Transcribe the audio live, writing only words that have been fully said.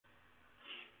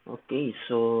Okay,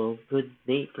 so good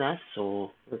day, class.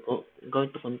 So we're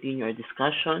going to continue our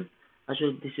discussion.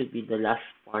 Actually, this will be the last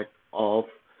part of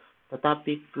the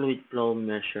topic fluid flow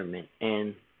measurement.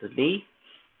 And today,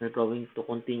 we're going to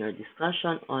continue our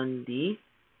discussion on the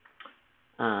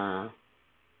uh,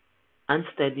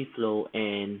 unsteady flow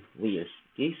and WEIRS.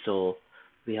 Okay, so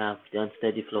we have the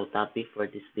unsteady flow topic for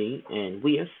this day, and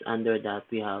WEIRS. Under that,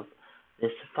 we have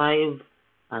this five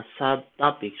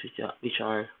subtopics which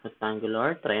are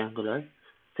rectangular, triangular,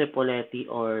 Cepoletti,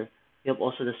 or we have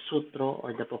also the sutro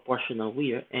or the proportional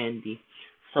weir and the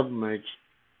submerged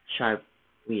sharp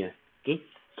weir. Okay,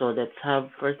 so let's have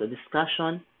first a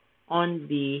discussion on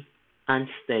the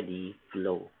unsteady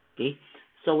flow. Okay,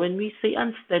 so when we say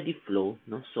unsteady flow,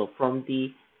 no, so from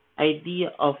the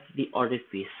idea of the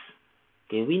orifice,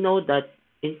 okay, we know that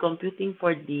in computing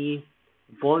for the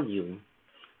volume,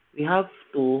 we have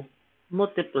to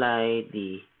multiply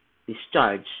the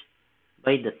discharge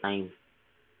by the time,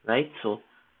 right? So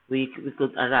we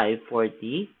could arrive for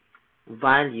the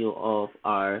value of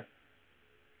our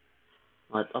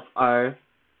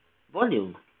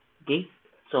volume. Okay?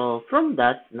 So from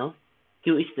that, no,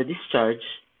 Q is the discharge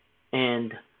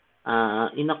and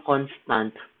in a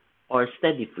constant or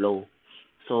steady flow.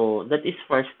 So that is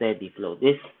for steady flow.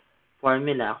 This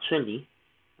formula actually,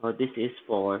 this is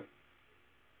for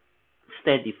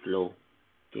steady flow.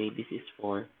 Okay, this is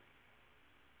for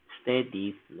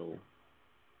steady flow.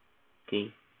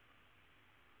 Okay.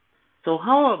 So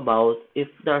how about if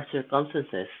there are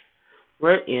circumstances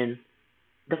wherein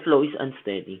the flow is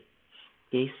unsteady?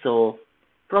 Okay, so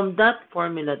from that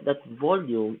formula, that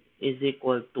volume is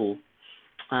equal to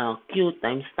Q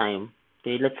times time.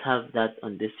 Okay, let's have that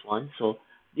on this one. So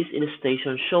this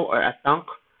illustration show or a tank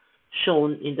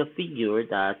shown in the figure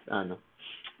that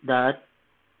that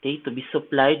okay, to be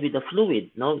supplied with a fluid.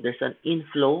 No, there's an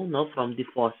inflow no from the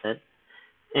faucet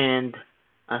and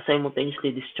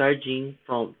simultaneously discharging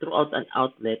from throughout an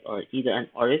outlet or either an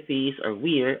orifice or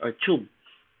weir or tube.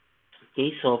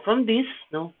 Okay, so from this,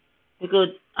 no, we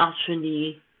could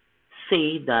actually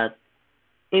say that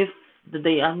if the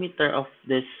diameter of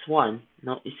this one,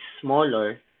 no, is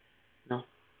smaller, no,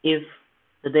 if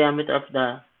the diameter of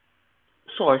the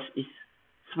source is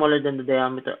smaller than the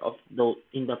diameter of the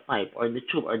in the pipe or the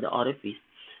tube or the orifice,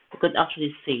 we could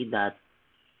actually say that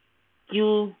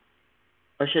Q,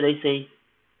 or should I say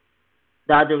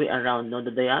the other way around, no,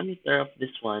 the diameter of this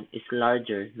one is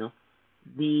larger, no,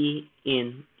 the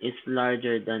in is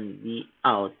larger than the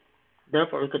out.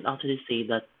 Therefore, we could actually say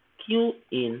that Q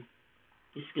in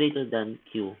is greater than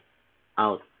Q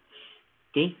out.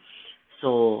 Okay,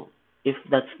 so if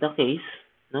that's the case,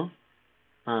 no,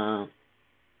 uh,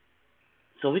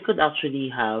 so we could actually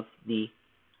have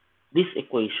this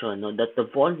equation, no, that the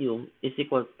volume is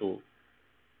equal to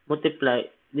multiply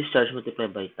discharge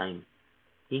multiplied by time.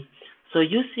 Okay, so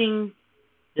using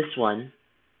this one,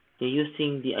 okay,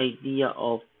 using the idea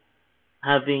of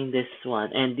having this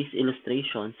one and this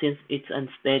illustration, since it's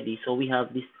unsteady, so we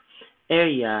have this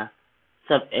area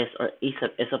sub s or a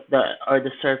sub s of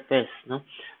the surface, no,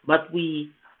 but we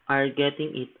are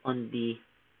getting it on the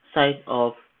side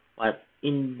of what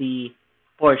in the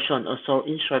portion, or so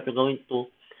in short we're going to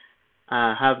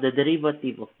have the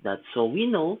derivative of that. So we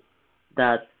know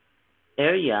that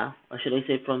area, or should I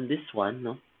say from this one,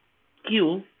 no,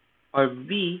 q or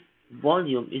v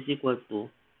volume is equal to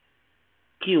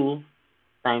q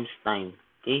times time.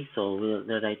 Okay, so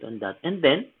we'll write on that. And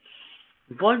then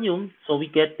volume, so we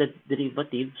get the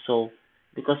derivative. So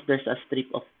because there's a strip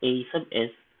of A sub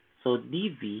S, so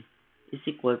dV is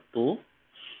equal to,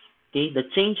 okay, the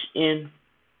change in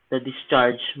the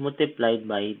discharge multiplied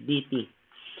by dt.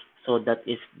 So that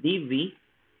is dV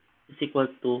is equal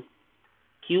to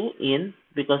Q in,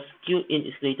 because Q in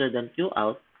is greater than Q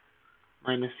out,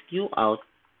 minus Q out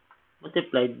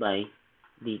multiplied by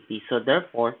dt. So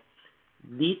therefore,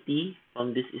 dt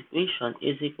from this equation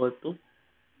is equal to,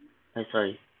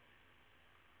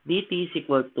 dt is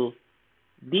equal to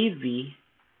dv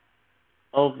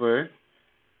over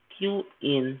q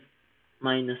in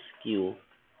minus q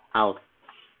out.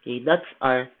 Okay, that's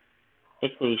our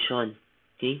equation.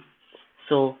 Okay,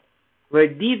 so where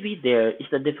dv there is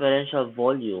the differential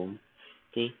volume,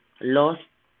 okay, lost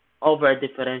over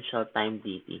differential time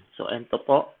dt. So ito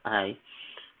po ay,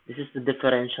 this is the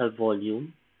differential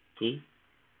volume. Okay,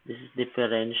 this is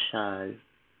differential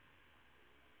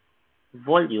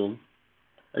volume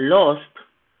lost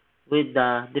with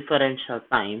the differential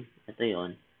time, ito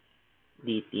yon,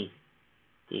 dt.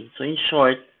 Okay, so in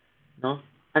short, no,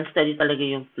 unsteady talaga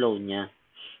yung flow niya.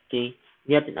 Okay,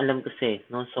 hindi natin alam kasi,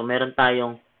 no, so meron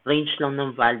tayong range lang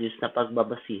ng values na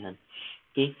pagbabasihan.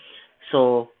 Okay,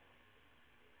 so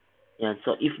Yan.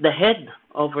 So, if the head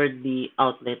over the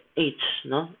outlet H,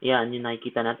 no? Yan, yung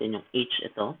nakikita natin, yung H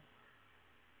ito.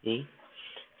 Okay?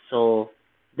 So,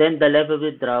 then the level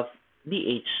will drop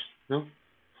DH, no?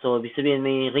 So, ibig sabihin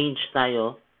may range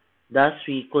tayo. Thus,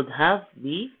 we could have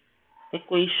the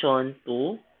equation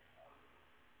to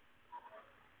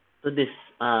this,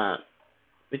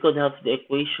 we could have the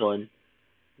equation,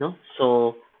 no?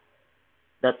 So,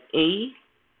 that we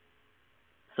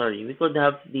could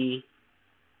have the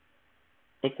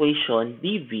equation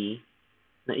dV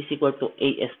na is equal to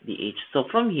ASDH. So,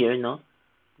 from here, no,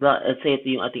 let's say ito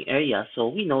yung ating area. So,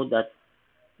 we know that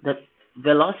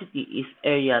velocity is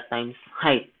area times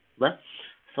height. Diba?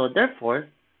 So, therefore,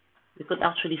 we could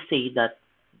actually say that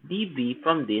dV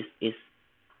from this is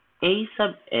A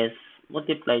sub S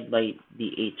multiplied by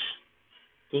dH.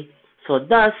 Okay? So,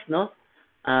 thus, no,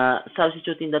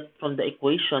 substituting that from the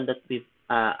equation that we've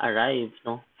arrived,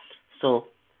 no? So,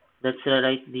 let's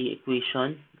rewrite the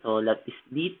equation. So, that is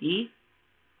dt.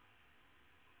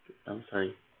 I'm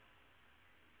sorry.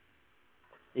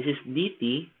 This is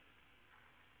dt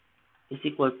is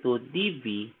equal to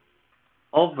dv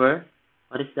over,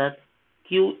 what is that?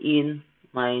 Q in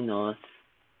minus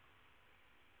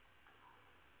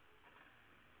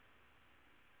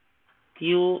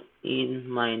Q in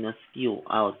minus Q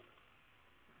out.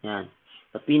 Yan.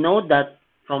 But we know that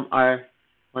from our,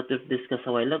 what we've discussed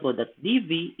a while ago, that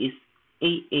dv is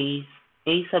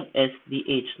A sub S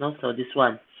dH, no? So this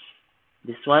one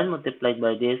multiplied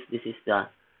by this is the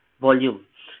volume.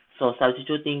 So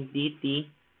substituting dt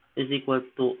is equal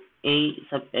to A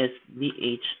sub S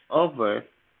dH over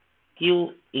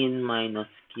Q in minus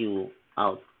Q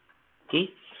out. Okay?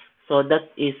 So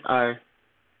that is our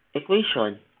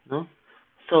equation, no?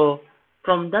 So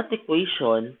from that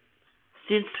equation,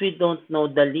 since we don't know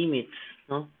the limits,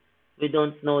 no? We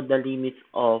don't know the limits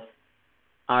of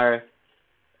our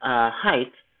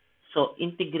height, so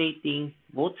integrating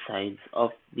both sides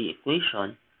of the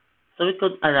equation, so we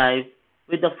could arrive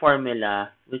with the formula,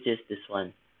 which is this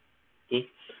one. Okay?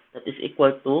 That is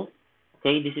equal to,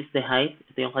 okay, this is the height.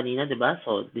 Ito yung kanina, diba?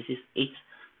 So, this is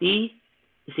T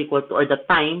is equal to, or the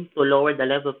time to lower the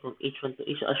level from H1 to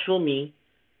H, assuming,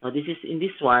 now this is in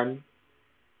this one,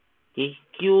 okay,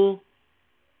 Q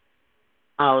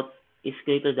out is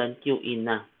greater than Q in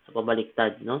na. So,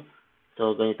 pabaliktad, no?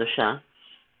 So, ganito siya.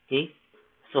 Okay?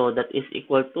 So, that is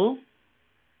equal to,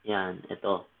 yan,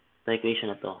 ito. The equation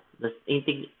na to. That's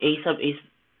A sub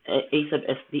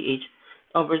S dH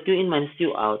over Q in minus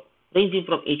Q out, ranging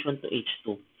from H1 to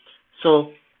H2.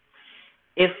 So,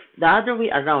 if the other way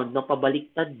around, no,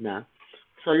 pabaliktad na,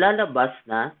 so lalabas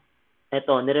na,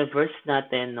 ito, ni-reverse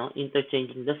natin, no,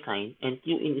 interchanging the sign, and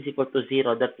Q in is equal to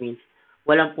 0. That means,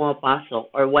 walang pumapasok,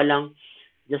 or walang,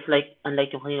 just like,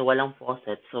 unlike yung kanina, walang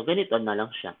faucet. So, ganito na lang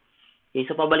siya. Okay,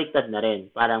 so pabaliktad na rin.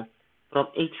 Parang, from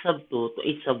H sub 2 to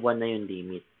H sub 1 na yung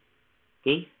limit.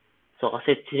 Okay? So,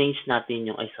 kasi change natin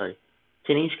yung,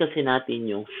 change kasi natin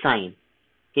yung sign.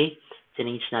 Okay?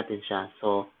 Change natin siya.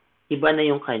 So, iba na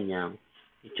yung kanyang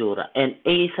itsura. And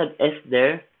A sub S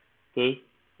there, okay,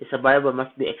 is a variable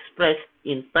must be expressed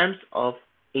in terms of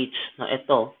H. Now,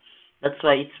 ito, that's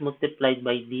why it's multiplied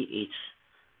by DH.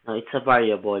 Now, it's a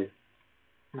variable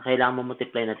na kailangan mo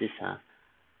multiply natin sa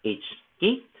H.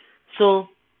 Okay?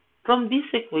 So, from this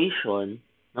equation,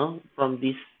 no, from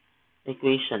this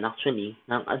equation actually,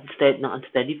 ng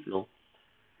unsteady flow,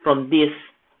 from this,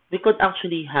 we could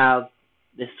actually have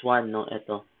this one, no,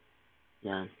 ito.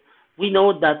 Yan. We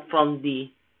know that from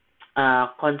the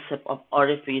concept of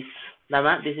orifice,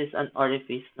 tama? This is an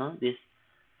orifice, no? This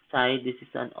side, this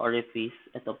is an orifice.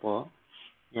 Ito po.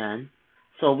 Yan.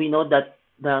 So, we know that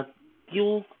the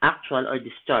Q actual or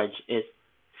discharge is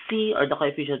C, or the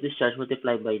coefficient of discharge,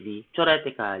 multiplied by the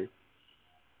theoretical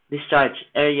discharge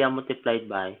area multiplied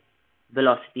by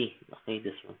velocity. Okay,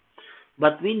 this one.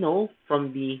 But we know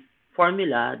from the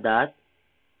formula that,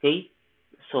 okay,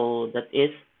 so that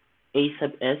is A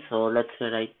sub S. So let's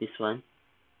write this one.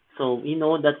 So we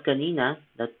know that kanina,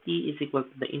 that T is equal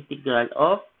to the integral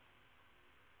of,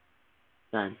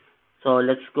 yan. So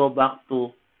let's go back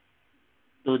to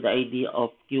the idea of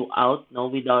Q out, no,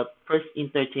 without first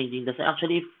interchanging the sign.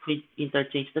 Actually, if we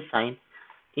interchange the sign,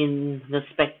 in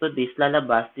respect to this,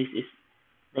 lalabas, this is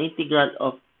the integral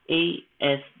of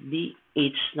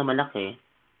ASDH na malaki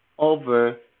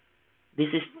over, this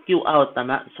is Q out,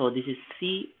 tama? So, this is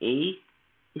CA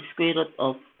square root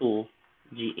of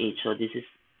 2GH. So, this is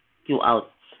Q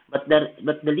out. But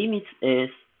the limits is,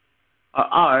 or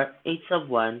are, H sub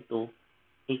 1 to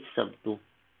H sub 2.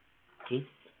 Okay?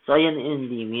 So, ayan yung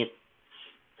limit.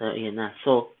 So, ayan na.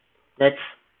 So, let's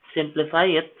simplify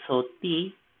it. So,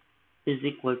 T is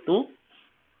equal to,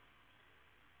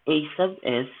 A sub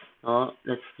S, no,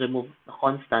 let's remove the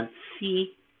constant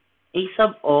C, A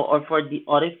sub O, or for the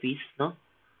orifice, no,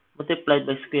 multiplied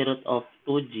by square root of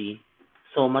 2G.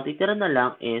 So, matitira na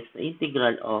lang is the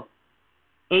integral of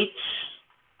H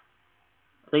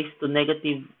raised to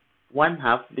negative 1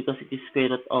 half because it is square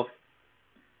root of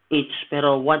H,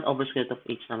 pero 1 over square root of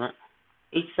H naman.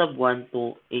 H sub 1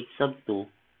 to H sub 2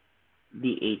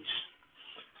 dH.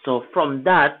 So, from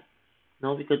that,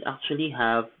 now we could actually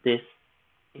have this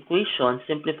equation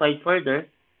simplified further.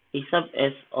 A sub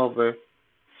S over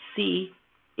C,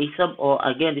 A sub O,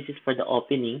 again, this is for the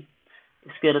opening,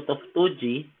 square root of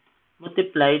 2G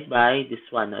multiplied by this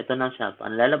one. Ito na siya.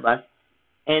 Ang lalabas,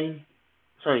 N,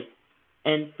 sorry,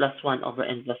 N plus 1 over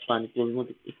N plus 1, it will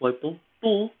equal to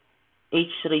 2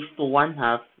 H raised to 1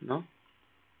 half, no?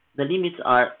 The limits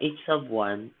are H sub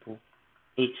 1 to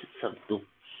H sub 2.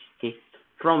 Okay.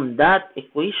 From that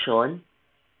equation,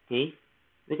 okay,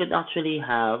 we could actually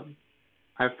have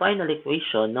our final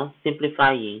equation, no,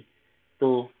 simplifying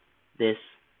to this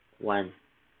one.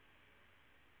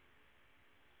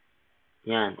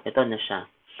 Yan, ito na siya.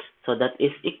 So that is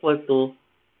equal to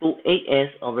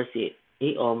 2AS over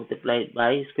CAO multiplied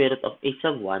by square root of H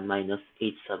sub 1 minus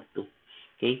H sub 2.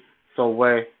 Okay? So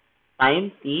where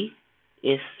time t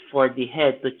is for the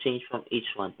head to change from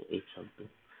H1 to H sub 2.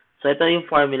 So ito yung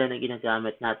formula na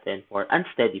ginagamit natin for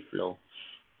unsteady flow.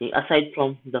 Okay? Aside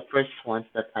from the first ones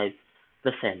that I've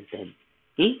presented.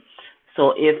 Okay?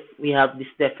 So if we have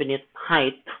this definite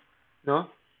height, no,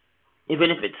 even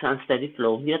if it's unsteady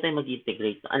flow, hindi na tayo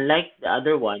mag-integrate. Unlike the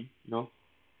other one, no,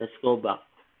 let's go back.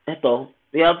 Ito,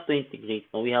 we have to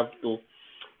integrate. No? We have to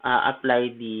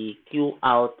apply the Q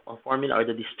out formula or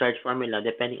the discharge formula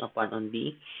depending upon on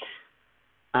the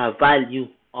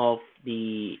value of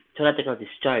the theoretical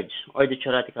discharge or the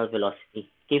theoretical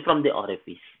velocity. Okay, from the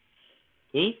orifice.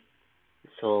 Okay,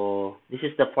 so this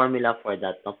is the formula for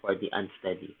that, no, for the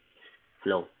unsteady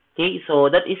flow. Okay, so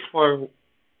that is for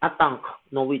a tank,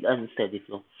 no, with unsteady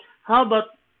flow. How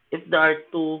about if there are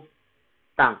two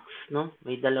tanks, no?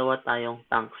 May dalawa tayong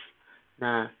tanks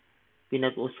na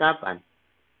pinag-uusapan.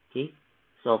 Okay?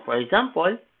 So, for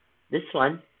example, this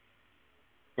one,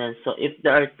 and so if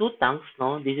there are two tanks,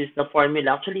 no, this is the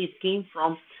formula. Actually, it came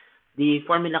from the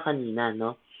formula kanina,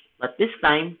 no? But this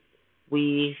time,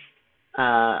 we,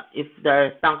 if there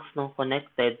are tanks, no,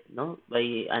 connected, no, by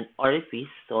an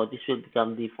orifice, so this will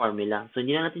become the formula. So,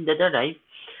 hindi na natin daderive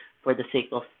for the sake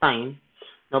of time,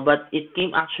 no, but it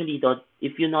came actually, though,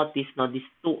 if you notice, no, this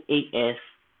 2AS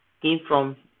came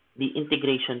from the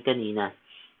integration kanina,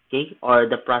 okay, or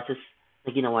the process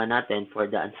na ginawa natin for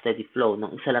the unsteady flow ng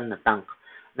isa lang na tank.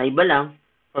 Na iba lang,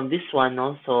 from this one,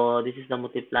 no, so this is the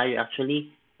multiplier.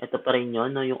 Actually, ito pa rin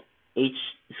yun, no, yung H,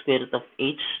 square root of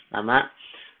H, tama?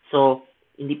 So,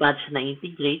 hindi pa natin siya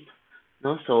na-integrate,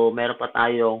 no, so meron pa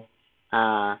tayong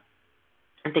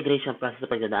integration process na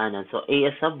pagdadaanan. So,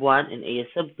 AS sub 1 and AS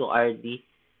sub 2 are the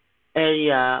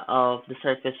area of the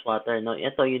surface water. No?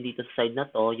 Ito, yung dito sa side na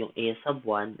to, yung AS sub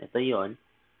 1, ito yon.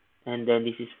 And then,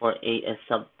 this is for AS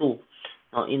sub 2.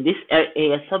 Now, in this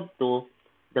AS sub 2,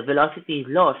 the velocity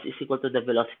loss is equal to the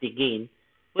velocity gain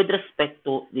with respect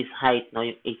to this height, no,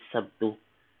 yung H sub 2.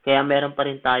 Kaya meron pa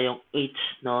rin tayong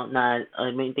H, no, na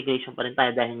may integration pa rin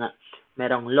tayo dahil nga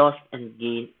merong loss and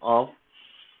gain of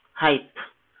height.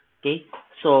 Okay?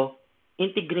 So,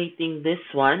 integrating this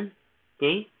one,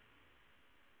 okay?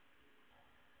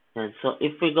 Yan. So,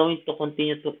 if we're going to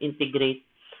continue to integrate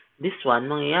this one,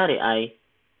 mangyayari ay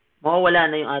mawawala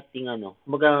na yung ating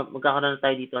magkakaroon na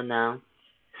tayo dito ng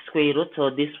square root. So,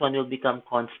 this one will become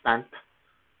constant.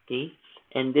 Okay?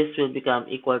 And this will become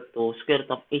equal to square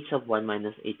root of H sub 1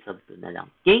 minus H sub 2 na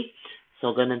lang. Okay? So,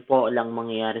 ganun po lang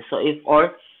mangyayari. So, if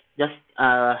or just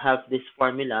have this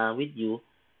formula with you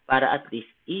para at least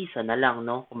isa na lang,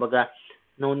 no? Kumbaga,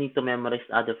 no need to memorize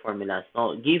other formulas.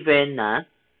 So, given na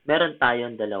meron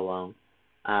tayong dalawang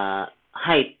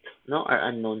height, no, or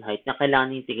unknown height na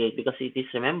kailangan integrate because it is,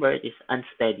 remember, it is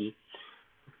unsteady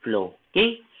flow.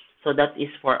 Okay? So, that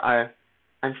is for our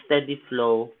unsteady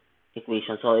flow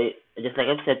equation. So, just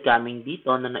like I've said, coming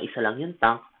dito na isa lang yung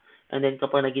tank, and then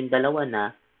kapag naging dalawa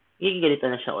na, magiging ganito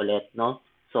na siya ulit, no?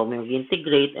 So, may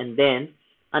mag-integrate, and then,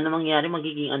 ano mangyayari?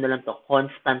 Magiging ano lang to,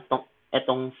 constant tong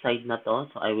etong side na to.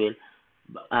 So, I will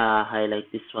highlight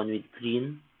this one with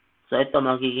green. So, ito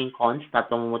magiging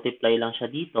constant. Multiply lang siya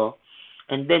dito.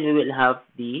 And then, we will have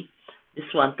this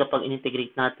one, kapag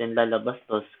in-integrate natin, lalabas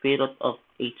to, square root of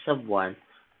H sub 1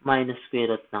 minus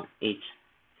square root ng H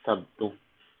sub 2.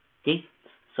 Okay?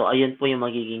 So, ayun po yung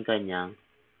magiging kanyang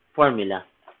formula.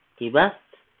 Okay ba?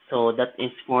 So, that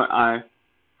is for our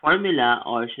formula,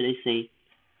 or should I say,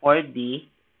 for the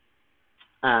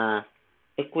uh,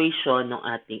 equation ng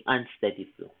ating unsteady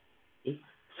flow. Okay?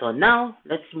 So now,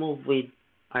 let's move with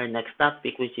our next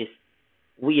topic, which is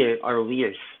weir or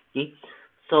weirs. Okay?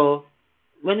 So,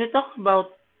 when we talk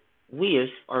about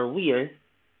weirs or weir,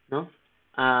 no,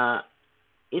 uh,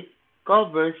 it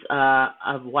covers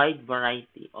a wide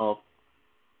variety of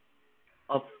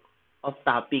of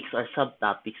topics or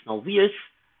subtopics. Now, weirs,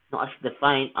 now as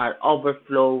defined, are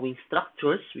overflowing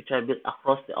structures which are built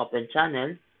across the open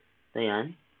channel.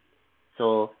 Ayan.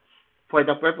 So, for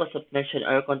the purpose of measuring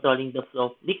or controlling the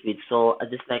flow of liquid. So,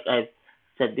 just like I've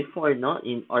said before, no,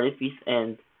 in orifice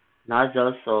and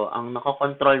nozzle, so ang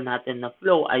nakokontrol natin na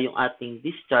flow ay yung ating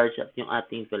discharge at yung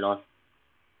ating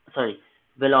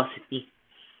velocity.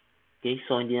 Okay,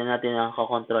 so hindi na natin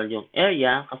nakakontrol yung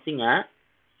area kasi nga,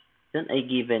 yun ay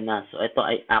given na. So, ito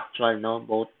ay actual, no?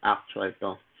 Both actual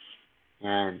to.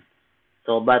 Yan.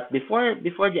 So, but before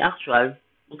the actual,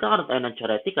 magkakaroon tayo ng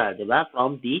theoretical, di ba?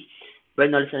 From the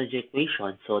Bernoulli's energy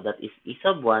equation. So, that is E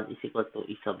sub 1 is equal to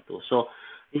E sub 2. So,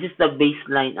 this is the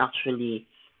baseline actually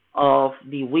of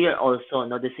the weir also,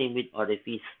 no? The same with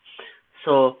orifice.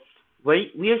 So,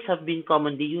 weirs have been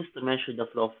commonly used to measure the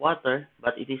flow of water,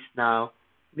 but it is now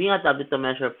being adapted to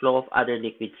measure flow of other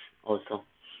liquids also.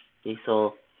 Okay,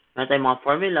 so, meron tayong mga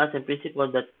formulas and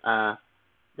principles that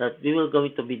we will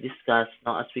going to be discussed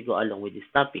now as we go along with this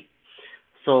topic.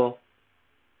 So,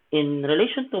 in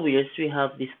relation to weirs, we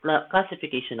have this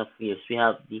classification of weirs. We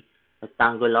have the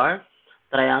rectangular,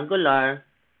 triangular,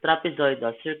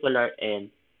 trapezoidal, circular, and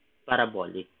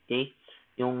parabolic. Okay?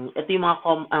 Ito yung mga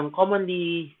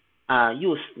commonly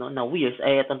used, no, na weirs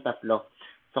ay itong tatlo.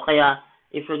 So, kaya,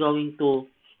 if we're going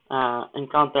to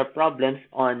encounter problems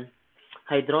on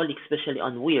hydraulic, especially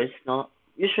on weirs, no,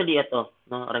 usually ito,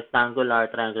 no, rectangular,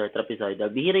 triangular,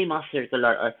 trapezoidal. Bihira yung mga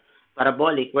circular or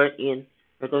parabolic, wherein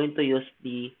we're going to use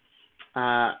the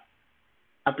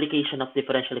application of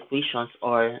differential equations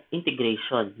or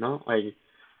integration, no,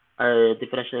 or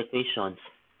differential equations.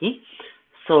 Okay?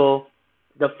 So,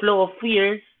 the flow of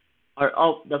weirs or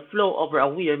the flow over a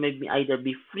weir may either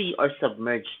be free or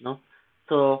submerged, no?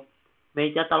 So,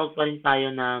 may tatawag pa rin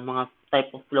tayo na mga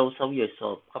type of flow sa weir.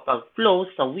 So, kapag flow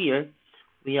sa weir,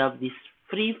 we have this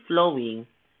free flowing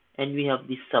and we have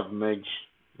this submerged.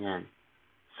 Yan.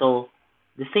 So,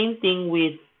 the same thing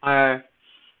with our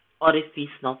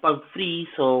orifice, no? Pag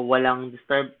free, so walang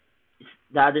disturb.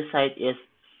 The other side is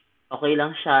okay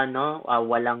lang siya, no?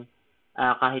 Walang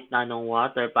kahit na anong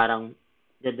water, parang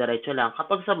diretso lang.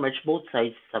 Kapag submerged, both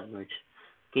sides submerged.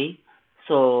 Okay?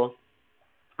 So,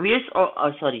 weirs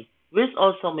weirs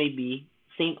also may be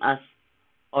same as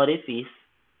orifice.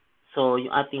 So,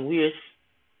 yung ating weirs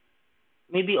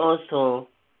may be also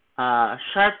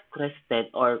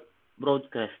sharp-crested or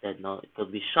broad-crested, no? It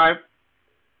could be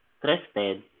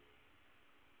sharp-crested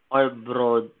or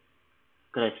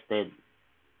broad-crested.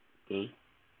 Okay?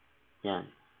 Yan.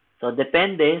 So,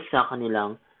 depende sa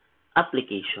kanilang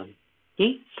application.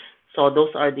 Okay? So,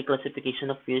 those are the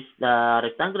classification of weirs, the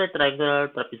rectangular, triangular,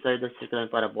 trapezoidal, circular,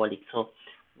 and parabolic. So,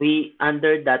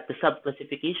 under that, the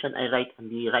sub-classification I write on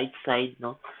the right side,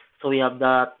 no? So, we have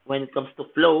when it comes to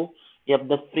flow, you have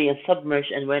the free and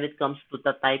submerged, and when it comes to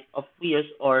the type of weirs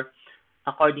or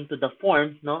according to the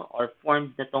form, no? Or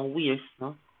formed na tong weirs,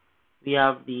 no? We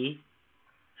have the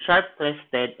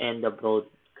sharp-crested and the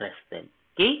broad-crested.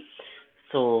 Okay?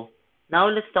 So, now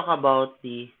let's talk about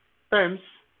the terms,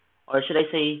 or should I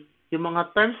say, yung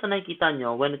mga terms na nakikita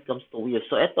nyo when it comes to weirs.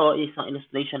 So, ito is ang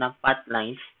illustration ng path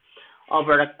lines of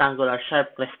a rectangular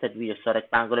sharp-crested weir. So,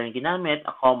 rectangular yung ginamit,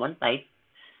 a common type,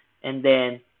 and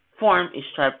then form is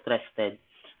sharp-crested.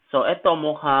 So, ito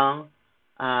mukha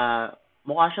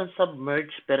siyang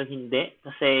submerged, pero hindi,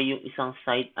 kasi yung isang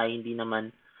side ay hindi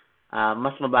naman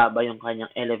mas mababa yung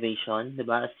kanyang elevation, di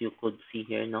ba? As you could see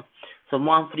here, no? So,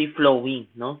 mukhang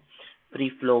free-flowing, no?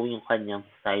 Free-flowing yung kanyang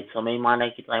side. So, may mga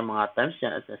nakikita tayong mga terms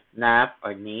dyan as a snap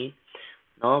or nape,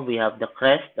 no? We have the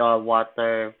crest, the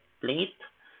water plate,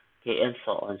 okay, and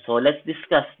so on. So, let's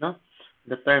discuss, no?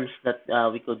 The terms that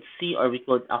we could see or we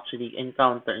could actually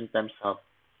encounter in terms of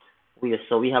weir.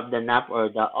 So, we have the nap or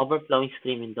the overflowing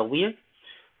stream in the weir.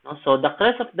 No? So, the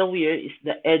crest of the weir is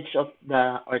the edge of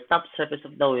the or top surface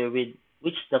of the weir with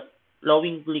which the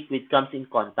flowing liquid comes in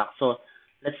contact. So,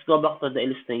 let's go back to the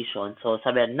illustration. So,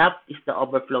 sabi, nap is the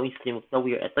overflowing stream of the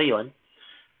weir. Ito yon,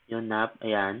 yung nap,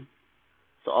 ayan.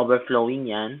 So, overflowing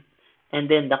yan. And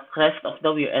then, the crest of the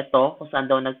weir, ito, kung saan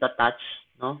daw nagtatouch,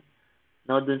 no?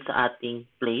 No, dun sa ating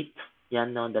plate.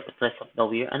 Yan, no, the crest of the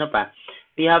weir. Ano pa?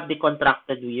 We have the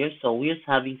contracted weir. So, weirs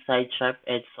having side sharp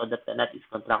edge so that the nut is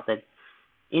contracted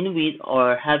in width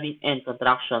or having end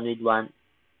contraction with one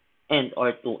end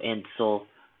or two ends. So,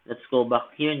 let's go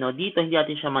back here, no? Dito, hindi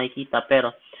natin siya makikita,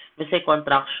 pero may say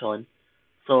contraction.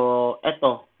 So,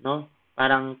 eto, no?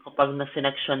 Parang kapag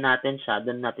na-selection natin siya,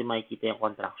 doon natin makikita yung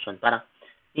contraction. Parang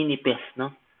ninipis,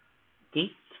 no?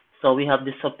 Okay? So, we have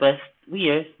the suppressed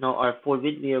weir, no? Or full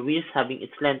width weir, weirs having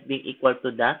its length being equal to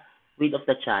the width of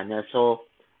the channel. So,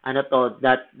 ano to,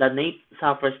 that the nape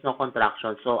suffers no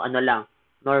contraction. So, ano lang,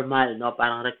 normal, no?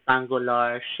 Parang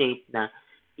rectangular shape na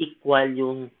equal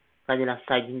yung kanilang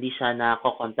side, hindi siya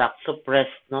na-contract.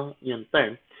 Suppressed, no? Yung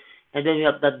term. And then we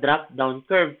have the drop down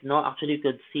curve, no? Actually, you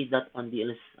could see that on the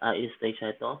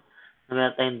illustration ito.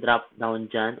 Meron tayong drop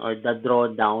down dyan, or the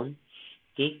drawdown.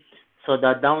 Okay? So,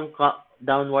 the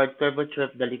downward curvature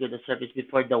of the liquid surface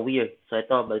before the weir. So,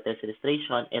 ito, balik tayo sa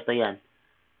illustration. Ito yan.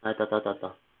 Ito.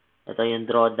 Ito yung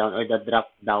drawdown or the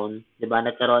drop down. Diba?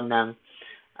 Nagkaroon ng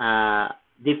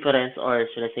difference, or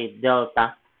should I say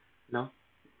delta, no?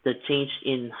 The change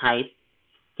in height.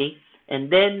 Okay? And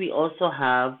then, we also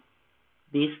have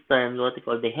this term, what we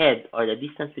call the head, or the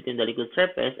distance between the liquid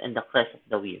surface and the crest of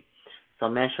the weir. So,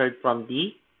 measured from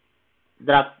the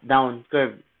drop-down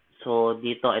curve. So,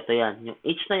 dito, ito yan. Yung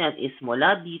H na yan is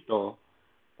mula dito,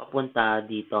 papunta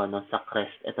dito, no, sa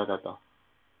crest. Ito.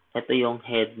 Ito yung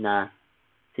head na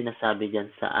sinasabi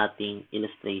dyan sa ating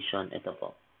illustration. Ito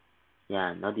po.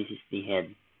 Yan, no, this is the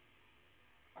head.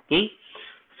 Okay?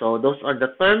 So, those are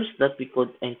the terms that we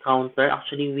could encounter.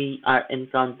 Actually, we are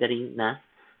encountering na,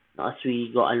 no, as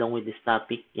we go along with this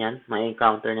topic. Yan, may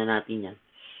encounter na natin yan.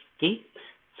 Okay?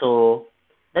 So,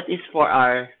 that is for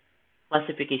our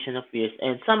classification of weirs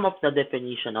and some of the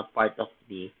definition of part of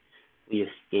the weirs.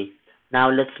 Okay.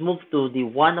 Now, let's move to the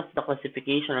one of the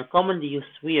classification or commonly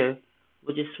used weir,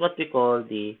 which is what we call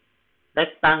the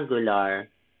rectangular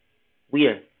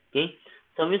weir. Okay.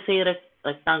 So, when we say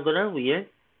rectangular weir,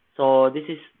 so this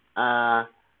is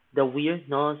the weir,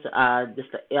 no?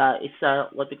 It's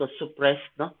what we call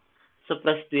suppressed, no?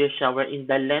 Suppressed weir siya, wherein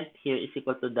the length here is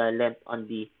equal to the length on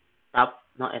the top,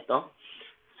 no? Ito.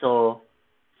 So,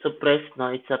 suppressed,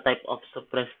 no? It's a type of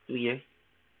suppressed weir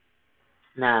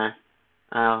na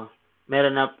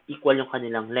meron na equal yung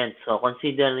kanilang length. So,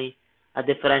 considering a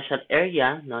differential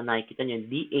area, no, nakikita nyo yung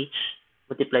DH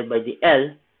multiplied by the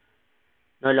L,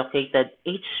 no, located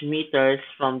H meters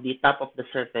from the top of the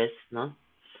surface, no?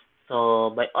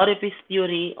 So, by orifice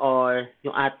theory, or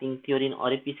yung ating theory ng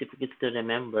orifice, if you could still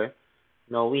remember,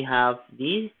 no, we have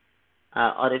the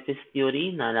orifice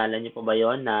theory. Naalala nyo po ba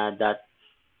yun? Na that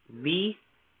V,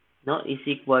 no, is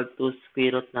equal to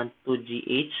square root ng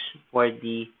 2gh for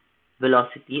the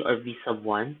velocity, or v sub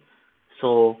 1.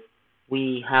 So,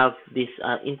 we have this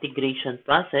integration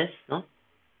process, no?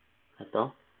 Ito.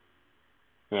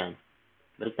 Ayan.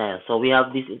 Balik tayo. So, we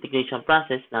have this integration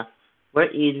process na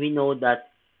wherein we know that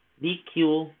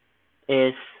dq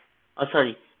is,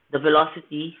 the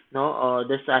velocity, no,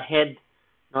 there's a head,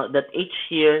 no, that h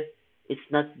here is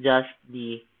not just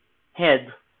the head,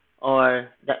 or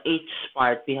the h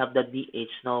part, we have the dh,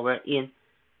 no, wherein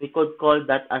we could call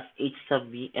that as h sub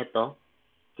v, ito.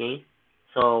 Okay?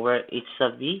 So, where h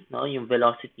sub v, no, yung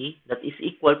velocity, that is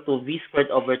equal to v squared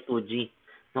over 2g.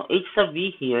 No, h sub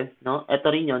v here, no, ito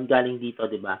rin yun, galing dito,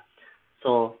 di ba?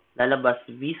 So, lalabas,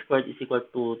 v squared is equal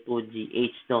to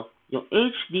 2gh, no. Yung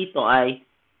h dito ay,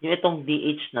 yung itong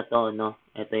dh na to, no,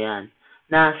 ito yan.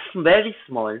 Na very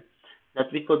small,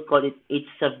 that we could call it h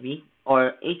sub v,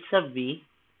 or h sub v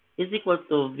is equal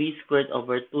to v squared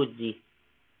over 2g.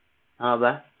 Tama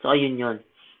ba? So, ayun yun.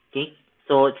 Okay?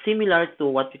 So, it's similar to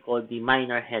what we call the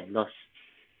minor head loss.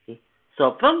 Okay?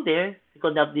 So, from there, we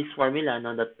could have this formula,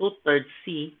 no, that 2/3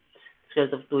 c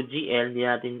square root of 2gl, hindi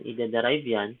natin i-derive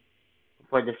yan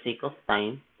for the sake of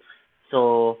time.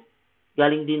 So,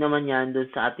 galing din naman yan dun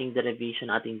sa ating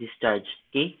derivation, ating discharge.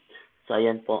 Okay? So,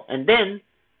 ayan po. And then,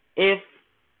 if,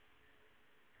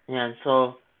 ayan,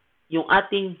 so, yung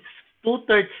ating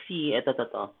 2/3 c, ito.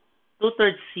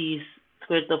 2/3 c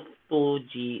square root of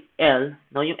 2gl,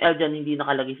 no, yung L dyan hindi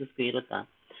nakalagay sa square root,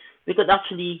 we could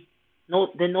actually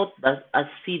denote that as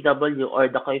CW, or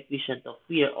the coefficient of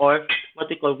weir, or what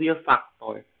we call weir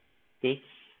factor. Okay?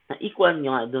 Na equal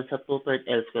nyo nga dun sa 2/3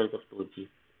 L square root of 2g.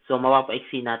 So,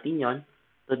 mapapaiksi natin yon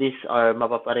to this, or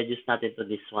mapapareduce natin to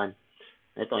this one.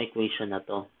 Itong equation na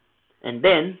to. And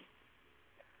then,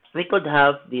 we could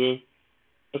have the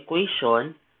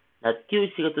equation that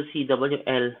Q is equal to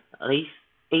CWL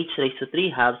H raised to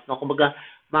 3 halves. No, kumbaga,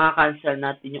 makakancel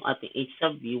natin yung ating H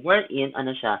sub V, wherein,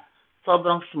 ano siya,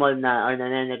 sobrang small na, or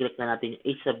na-neglect na natin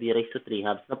yung H sub V raised to 3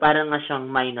 halves. No, parang nga siyang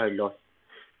minor loss.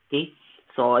 Okay?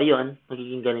 So, ayun,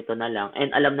 magiging ganito na lang.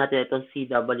 And alam natin itong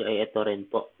CW ay ito rin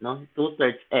po, no?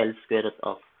 2/3 L square root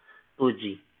of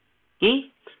 2G. Okay?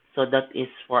 So, that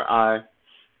is for our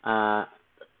uh,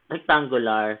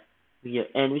 rectangular weir.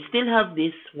 And we still have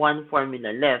this one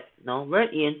formula left, no?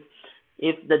 Wherein,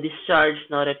 if the discharge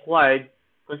no required,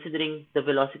 considering the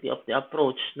velocity of the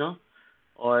approach, no?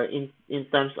 Or in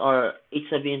terms or h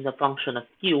sabihin the function of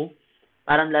q,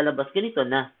 parang lalabas ganito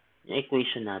na yung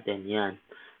equation natin. Yan.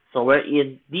 So,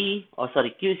 wherein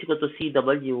q is equal to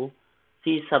cw, c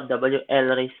sub w, l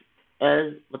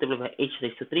multiplied by h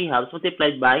raised to 3 halves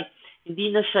multiplied by, hindi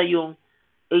na siya yung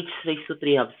h raised to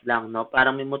 3 halves lang, no?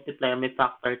 Parang may multiplier, may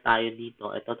factor tayo dito.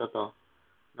 Ito,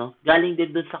 no? Galing din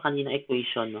dun sa kanina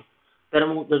equation, no? Pero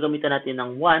gagamitan natin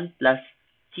ng 1 plus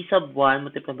c sub 1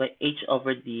 multiplied by h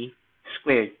over d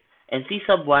squared. And c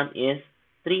sub 1 is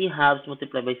 3 halves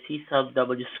multiplied by c sub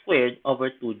w squared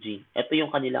over 2g. Ito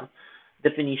yung kanilang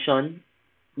definition.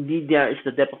 DDR is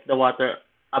the depth of the water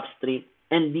upstream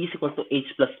and d is equal to h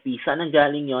plus p. Saan ang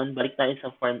galing yon? Balik tayo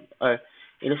sa form or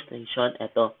illustration.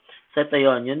 Ito. So, ito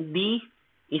yun. Yung d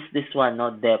is this one,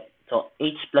 no? Depth. So,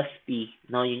 h plus p,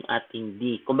 no? Yung ating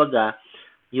d. Kumbaga,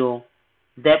 yung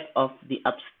depth of the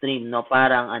upstream, no?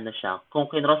 Parang ano siya.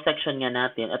 Kung kinross-section nga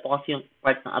natin, ito kasi yung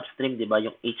part ng upstream, di ba?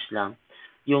 Yung H lang.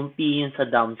 Yung P yung sa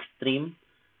downstream,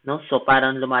 no? So,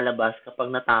 parang lumalabas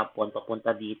kapag natapon,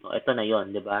 papunta dito. Ito na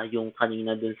yon, di ba? Yung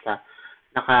kanina dun sa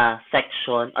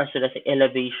naka-section, or should I say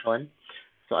elevation.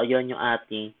 So, ayun yung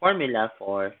ating formula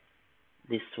for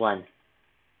this one.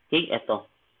 Okay, ito.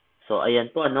 So,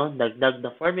 ayan po, ano? Dagdag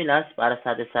na formulas para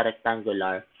sa atin sa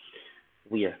rectangular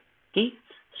weir. Okay?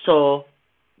 So,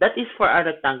 that is for our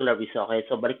rectangular weir. Okay,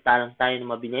 so balik lang tayo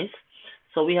ng mabilis.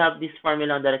 So, we have this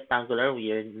formula on the rectangular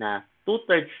weir na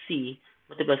 2/3 C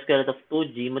multiplied by square root of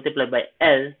 2G multiplied by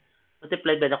L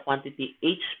multiplied by the quantity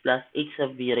H plus H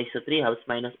sub V raised to 3 halves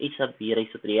minus H sub V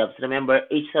raised to 3 halves. Remember,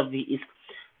 H sub V is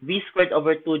V squared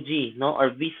over 2G, no?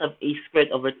 Or V sub A squared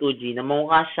over 2G na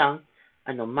mukha siyang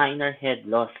minor head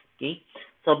loss. Okay?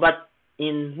 So, but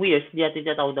in weirs, hindi natin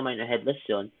tinatawag na minor head loss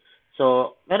yun.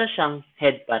 So, meron siyang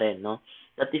head pa rin, no?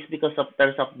 That is because of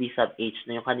terms of D sub H,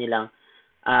 na yung kanilang,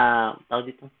 tawag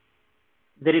dito,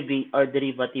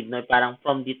 derivative, no? Parang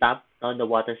from the top, no? The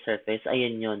water surface,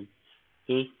 ayan yun.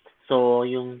 Okay? So,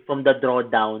 yung from the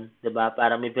drawdown, diba?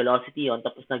 Parang may velocity yon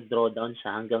tapos nag-drawdown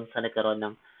siya hanggang sa nagkaroon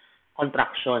ng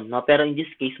contraction, no? Pero in this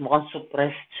case, mukhang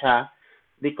suppressed siya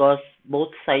because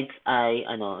both sides ay,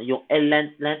 yung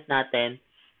length natin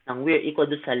ng weir equal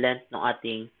to sa length ng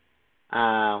ating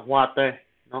water,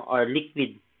 no? Or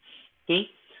liquid. Okay?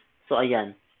 So,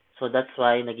 ayan. So, that's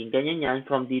why naging ganyan yan.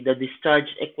 From the discharge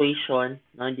equation,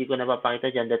 no? Hindi ko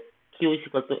napapakita dyan that Q is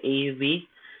equal to AV.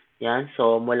 Yan.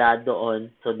 So, mula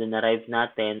doon, so, dinerive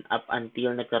natin up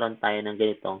until nagkaroon tayo ng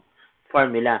ganitong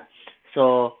formula.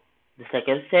 So, the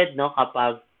second said, no,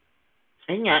 kapag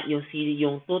ayun nga,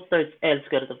 yung 2/3 L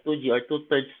square root of 2G or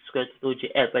 2/3 square root of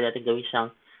 2G L, pwede natin gawin siyang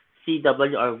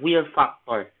CW or weir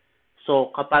factor.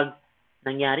 So, kapag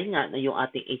nangyari nga na yung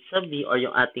ating H sub V or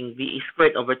yung ating V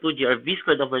squared over 2G or V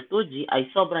squared over 2G ay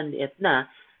sobrang liit na,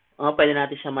 pwede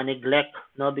natin siya ma-neglect,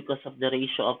 no, because of the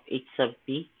ratio of H sub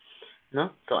P,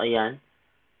 no? So, ayan.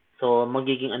 So,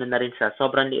 magiging na rin siya.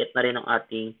 Sobrang liit na rin ang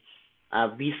ating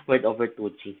V squared over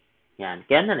 2G. Yan.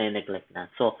 Kaya na-neglect na.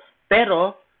 So,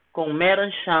 pero, kung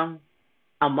meron siyang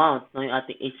amount, no, yung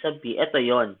ating H sub B, ito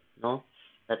yon, no?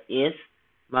 That is,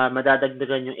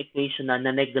 madadagdagan yung equation na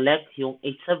na-neglect yung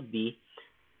H sub B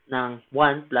ng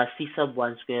 1 plus C sub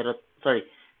 1 square root,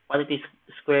 quantity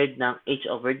squared ng H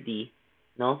over D,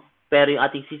 no? Pero yung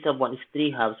ating C sub 1 is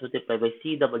 3 halves multiplied by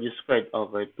CW squared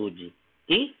over 2G.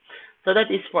 Okay? So,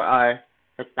 that is for our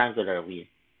rectangular weir.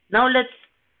 Now, let's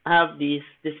have this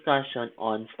discussion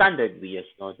on standard weirs,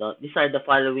 no? So, these are the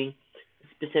following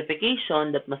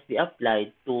specification that must be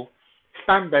applied to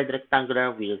standard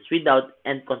rectangular wheels without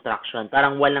end contraction.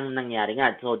 Parang walang nangyari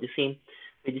nga. So, the same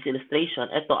with this illustration,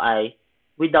 ito ay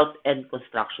without end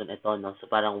construction. Ito, no? So,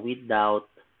 parang without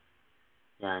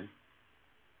yan,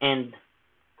 end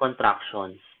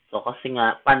contractions. So, kasi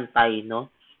nga, pantay, no?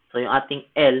 So, yung ating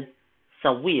L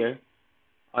sa weir,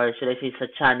 or should I say sa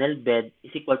channel bed,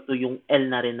 is equal to yung L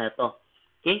na rin na ito.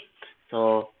 Okay?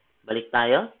 So, balik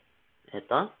tayo.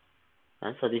 Ito.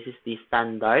 So, this is the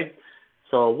standard.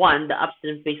 So, 1, the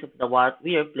upstream face of the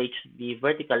weir plate should be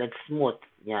vertical and smooth.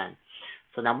 Yan.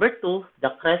 So, number 2,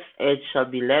 the crest edge shall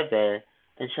be level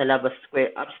and shall have a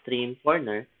square upstream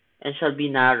corner and shall be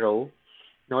narrow,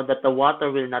 no, that the water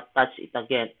will not touch it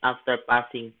again after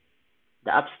passing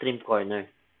the upstream corner.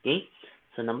 Okay?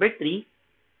 So, number 3,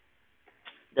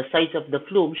 the sides of the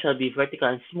flume shall be vertical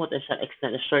and smooth and shall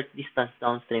extend a short distance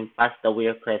downstream past the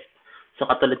weir crest. So,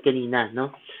 katulad kanina,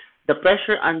 no? The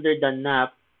pressure under the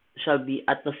nap shall be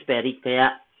atmospheric.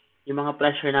 Kaya, yung mga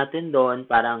pressure natin doon,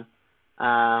 parang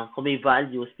kung may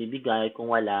values, bibigay. Kung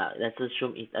wala, let's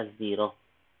assume it as 0.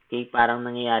 Okay, parang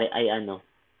nangyayari ay ano.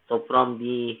 So, from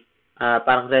the,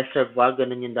 parang reservoir,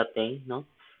 ganun yung dating, no?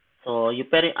 So, you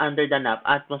put it under the knob,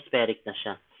 atmospheric na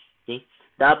siya. Okay?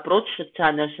 The approach to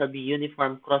channel shall be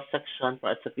uniform cross-section for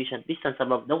a sufficient distance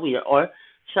above the weir or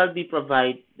shall be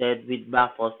provided with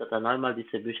baffles that a normal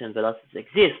distribution velocities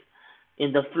exist.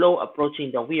 In the flow approaching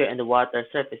the weir and the water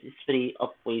surface is free of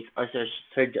waves or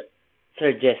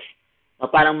surges.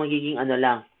 O parang magiging ano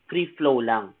lang, free flow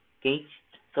lang. Okay?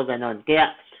 So, ganon.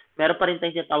 Kaya, meron pa rin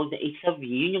tayong tinatawag na H of V,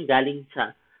 yun yung galing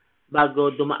sa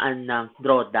bago dumaan ng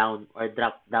drawdown or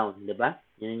drop down, di ba?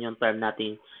 Yun yung term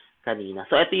natin kanina.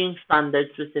 So, ito yung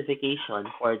standard specification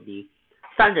for the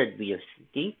standard WEIRS.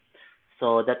 Okay?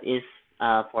 So, that is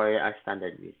for our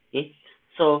standard WEIRS. Okay?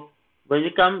 So, when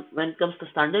it comes to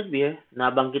standard WEIR,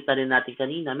 nabanggit na rin natin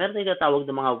kanina, meron tayong tinatawag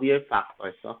ng mga WEIR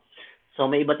factors. So,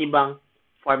 may iba't ibang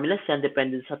formulas yan,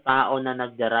 depende sa tao na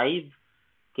nag-derive.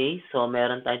 Okay? So,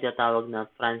 meron tayong tinatawag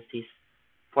na Francis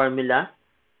formula.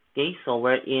 Okay, so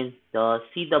wherein the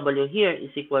CW here is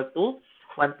equal to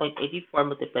 1.84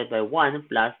 multiplied by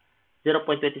 1 plus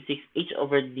 0.26 H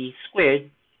over D squared.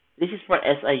 This is for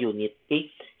SI unit. Okay,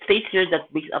 states here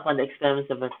that based upon the experiments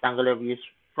of rectangular WEIRS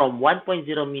from 1.0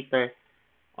 meter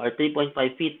or 3.5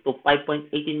 feet to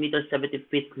 5.18 meters 70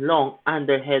 feet long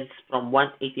under heads from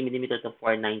 180 millimeter to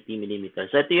 490 millimeter.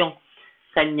 So ito yung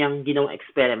kanyang ginawang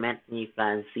experiment ni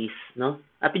Francis, no?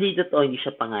 Apelido to, hindi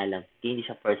siya pangalan. Okay, hindi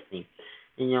siya first name.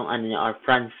 Yun yung ano niya, or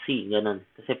Francie, ganun.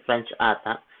 Kasi French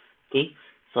ata. Okay?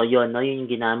 So, yun, no? Yun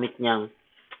yung ginamit niyang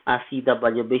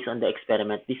CW based on the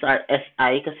experiment. These are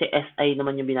SI, kasi SI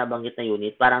naman yung binabanggit na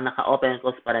unit. Parang naka-open and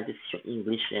close parenthesis yung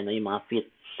English, no? Yung mga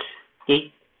feet.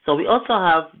 Okay? So, we also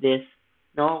have this,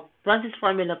 no? Francis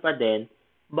formula pa din,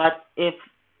 but if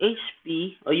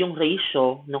HP, o yung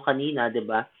ratio, no kanina, di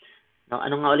ba? No,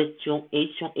 ano nga ulit yung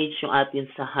H? Yung H yung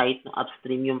atin sa height ng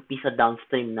upstream, yung P sa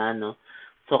downstream na, no?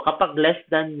 So, kapag less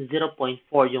than 0.4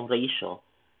 yung ratio,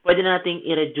 pwede na nating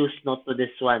i-reduce no, to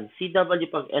this one. CW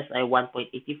pag SI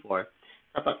 1.84,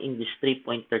 kapag English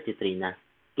 3.33 na.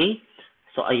 Okay?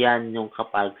 So, ayan yung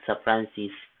kapag sa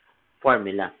Francis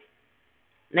formula.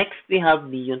 Next, we have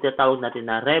yung tinatawag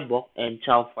natin na Rebock and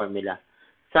Chow formula.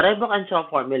 Sa Rebock and Chow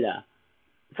formula,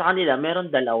 sa kanila, meron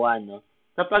dalawa, no?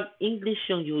 Kapag English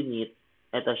yung unit,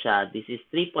 ito siya, this is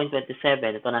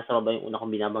 3.27, ito nasa baba yung una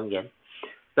kong binabanggit,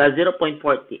 plus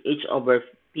 0.40 H over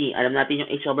P. Alam natin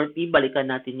yung H over P, balikan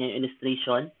natin yung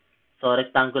illustration. So,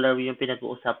 rectangular yung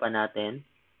pinag-uusapan natin.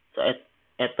 So,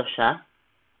 eto siya.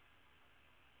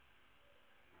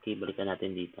 Okay, balikan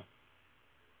natin dito.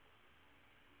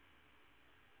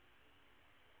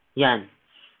 Yan.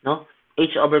 No?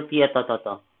 H over P, ito.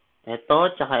 Ito,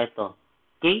 tsaka ito.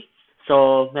 Okay?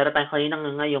 So, meron tayong kanina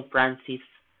nga yung Francis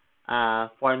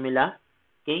formula.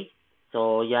 Okay?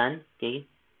 So, yan. Okay?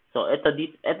 So, ito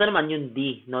naman yung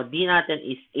D. No? D natin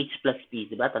is H plus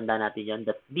P. Diba? Tanda natin yan.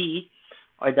 That D,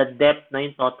 or the depth, no?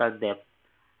 Yung total depth,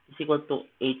 is equal to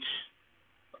H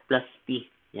plus P.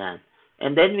 Yan.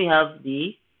 And then, we have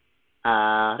the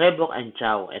Rebock and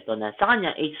Chow. Ito na. Sa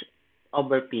kanya, H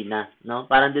over P na. No?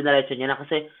 Parang dinaretso niya na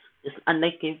kasi just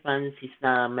unlike kay Francis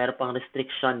na meron pang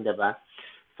restriction, diba?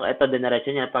 So, ito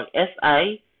dinaretso niya. Pag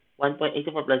SI,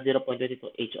 1.84 plus 0.22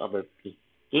 H over P.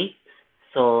 Okay?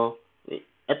 So,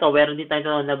 ito, meron din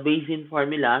tayo na basin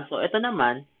formula. So, ito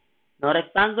naman, no,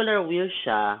 rectangular wheel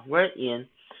siya, wherein,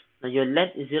 no, your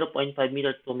length is 0.5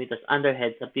 meter to 2 meters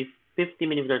underhead sa 50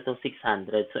 mm to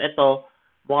 600. So, ito,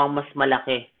 mukhang mas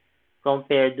malaki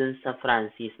compared dun sa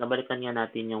Francis. Nabalikan nga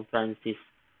natin yung Francis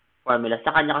formula.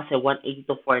 Sa kanya kasi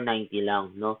 180 to 490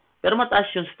 lang, no? Pero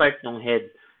mataas yung start ng head.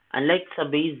 Unlike sa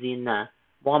basin na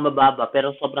mukhang mababa,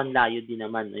 pero sobrang layo din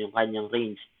naman, no, yung kanyang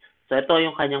range. So, ito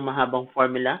yung kanyang mahabang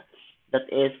formula. That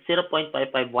is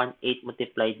 0.5518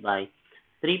 multiplied by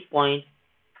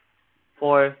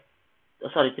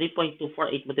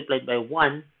 3.248 multiplied by 1,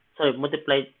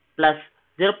 multiplied plus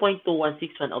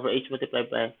 0.2161 over H multiplied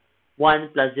by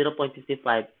 1 plus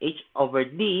 0.55 H over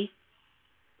D,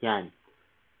 yan,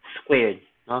 squared.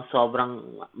 No?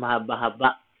 Sobrang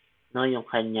mahaba-haba, no, yung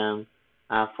kanyang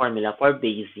formula for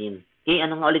basin. Okay,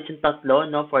 ano nga ulit yung tatlo,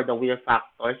 no? For the WEIR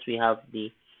factors, we have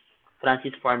the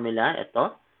Francis formula,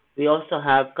 ito. We also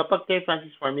have, kapag kay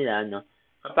Francis formula, no,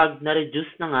 kapag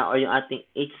na-reduce na nga, or yung ating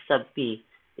H sub P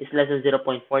is less than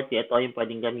 0.40, ito yung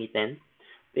pwedeng gamitin.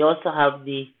 We also have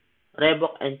the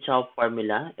Rebock and Chow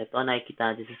formula. Ito,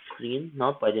 nakikita natin sa screen,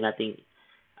 no? Pwede nating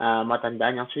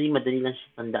matandaan. Actually, madali lang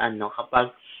siya tandaan, no?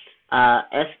 Kapag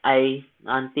SI,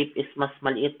 ang tip is mas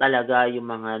maliit talaga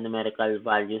yung mga numerical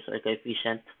values or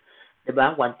coefficient.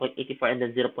 Diba? 1.84 and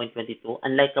then 0.22.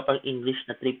 Unlike kapag English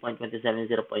na 3.27,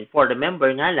 0.4. Remember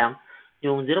nga lang,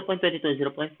 yung 0.22 and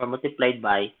 0.4 multiplied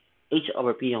by H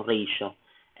over P yung ratio.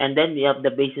 And then we have the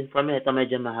Bayesian formula. Ito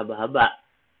medyo mahaba-haba.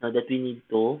 Now that we need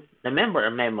to remember or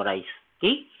memorize.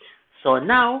 Okay? So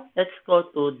now, let's go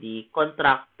to the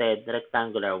contracted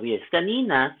rectangular WEIRS.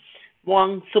 Kanina,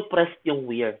 mukhang suppressed yung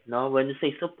WEIR. No? When you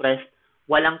say suppressed,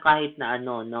 walang kahit na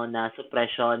ano, no, na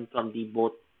suppression from the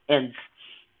both ends.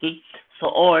 Okay? So,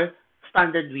 or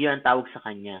standard WEIR ang tawag sa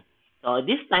kanya. So,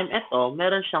 this time, ito,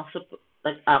 meron siyang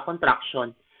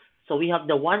contraction. So, we have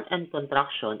the 1n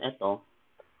contraction, ito,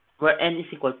 where n is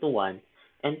equal to 1,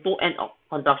 and 2n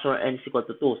contraction where n is equal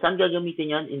to 2. Saan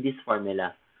gagamitin yan? In this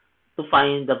formula. To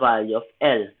find the value of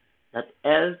L. That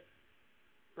L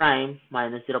prime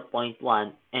minus 0.1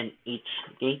 and H.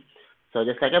 Okay? So,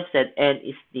 just like I've said, n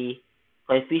is the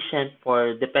coefficient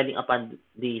for depending upon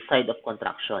the side of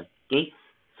contraction. Okay?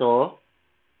 So,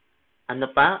 ano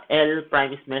pa? L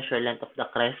prime is measure length of the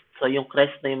crest. So, yung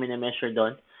crest na yung minimeasure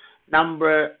doon.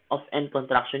 Number of n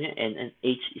contraction yung n, and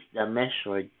H is the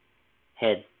measured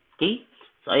head. Okay?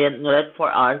 So, ayan, ulit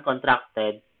for our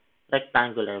contracted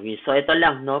rectangular WEIRS. So, ito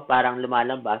lang, no? Parang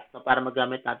lumalabas, no? Para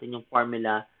magamit natin yung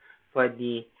formula for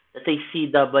the, let's say,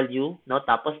 CW, no?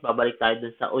 Tapos, babalik tayo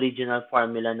dun sa original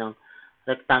formula ng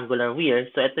rectangular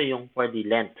WEIRS. So, ito yung for the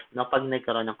length, no? Pag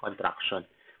nagkaroon ng contraction.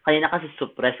 Kaya na kasi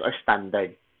suppress or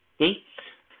standard. Okay?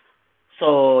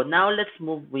 So, now let's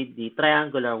move with the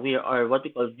triangular WEIR or what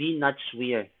we call V-notch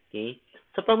WEIR. Okay?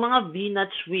 So, pag mga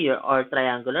V-notch WEIR or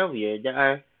triangular WEIR, they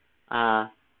are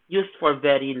used for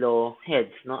very low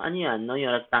heads. No? Ano yan? No?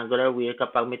 Yung rectangular WEIR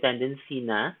kapag may tendency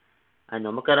na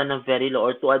magkaroon ng very low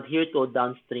or to adhere to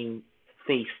downstream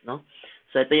face. No?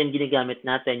 So, ito yung ginagamit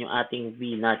natin, yung ating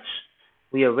V-notch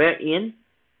WEIR wherein,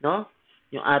 no?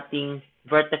 Yung ating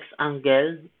vertex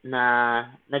angle na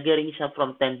nag-range siya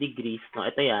from 10 degrees. No?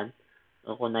 Ito yan.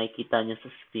 So, kung nakikita nyo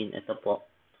sa screen, ito po.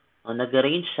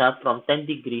 Nag-range siya from 10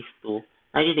 degrees to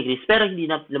 90 degrees. Pero hindi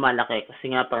na lumalaki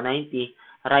kasi nga pag 90,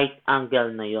 right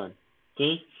angle na yon.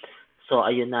 Okay? So,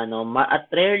 ayun na, no?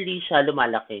 At rarely siya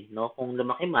lumalaki, no? Kung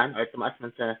lumaki man or tumaas man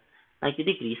sa 90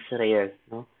 degrees, rare,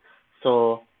 no?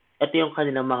 So, ito yung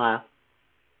kanilang mga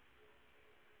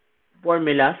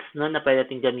formulas, no, na pwede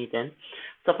natin gamitin.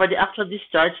 So, for the actual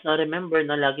discharge, no, remember,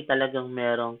 no, lagi talagang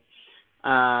merong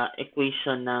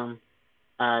equation ng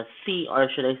C, or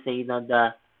should I say, no,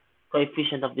 the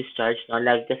coefficient of discharge, no,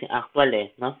 lagi kasi actual,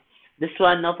 no. This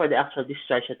one, no, for the actual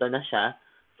discharge, ito na siya.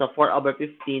 So, 4 over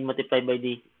 15 multiplied by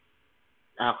the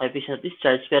coefficient of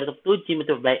discharge, square root of 2g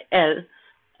multiplied by L,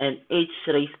 and H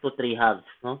raised to 3 halves,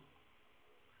 no.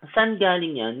 Saan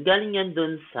galing yan? Galing yan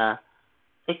dun sa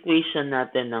equation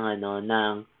natin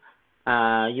ng,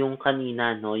 yung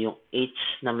kanina, no, yung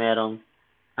H na merong,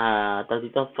 tawag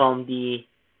dito, from the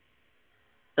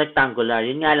rectangular.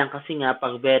 Yun nga lang kasi nga,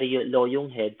 pag very low yung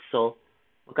head, so,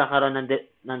 magkakaroon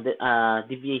ng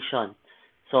deviation.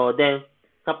 So, then,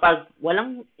 kapag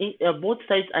walang, both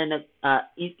sides ay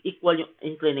equal yung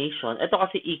inclination, ito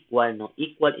kasi equal, no?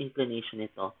 Equal inclination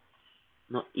ito.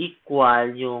 No?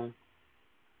 Equal yung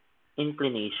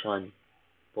inclination,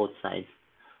 both sides.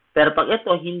 Pero pag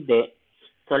ito, hindi,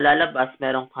 so lalabas,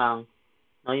 meron kang,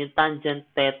 no, yung tangent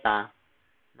theta,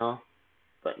 no?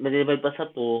 Madivide pa sa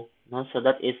 2, no? So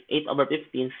that is 8 over 15,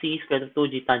 c squared of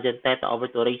 2g tangent theta over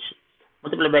 2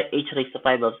 multiplied by h raised to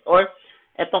 5 halves. Or,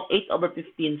 etong 8 over 15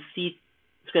 c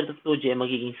square root of 2j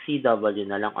magiging CW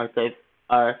na lang or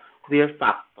WEIR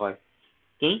factor.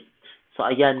 Okay? So,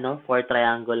 ayan, no, for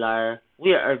triangular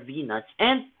WEIR or V-notch.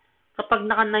 And, kapag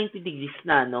naka 90 degrees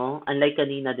na, no, unlike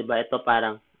kanina, di ba, ito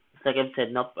parang, like I've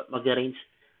said, no, mag-range,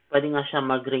 pwede nga siya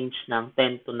mag-range ng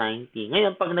 10 to 90.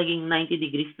 Ngayon, pag naging 90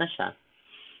 degrees na siya,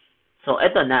 so,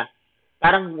 ito na,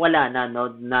 parang wala na, no,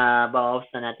 na bawas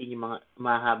na natin yung mga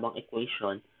mahabang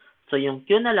equation. So, yung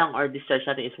Q na lang or discharge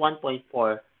natin is 1.4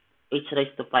 H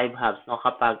raised to 5 halves, no,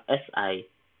 kapag SI.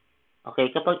 Okay,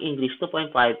 kapag English,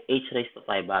 2.5 H raised to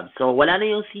 5 halves. So, wala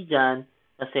na yung C dyan,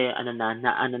 kasi,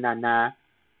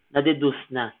 na-deduce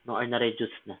na, no, or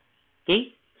na-reduce na.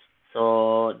 Okay?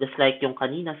 So, just like yung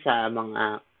kanina sa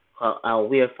mga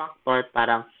WEIR factor,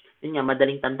 parang, yun nga,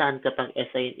 madaling tandaan kapag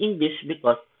SI in English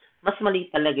because mas maliit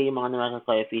talaga yung mga numerical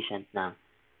coefficient ng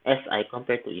SI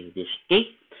compared to English.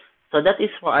 Okay? So, that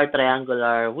is for our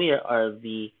triangular WEIR or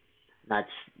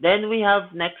V-notch. Then, we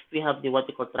have the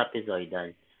what we call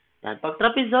trapezoidal. Yan. Pag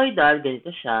trapezoidal,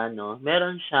 ganito siya, no?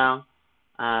 Meron siyang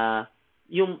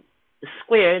yung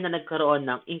square na nagkaroon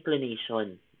ng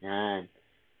inclination. Yan.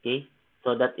 Okay?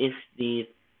 So, that is the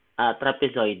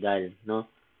trapezoidal, no?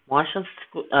 Mukha siyang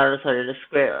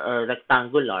square or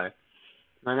rectangular,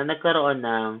 no, na nagkaroon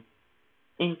ng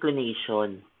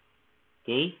inclination.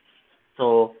 Okay?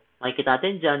 So, makikita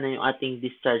natin dyan na yung ating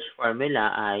discharge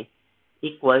formula ay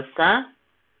equal sa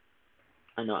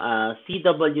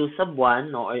CW sub 1,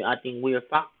 no, or yung ating wear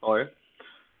factor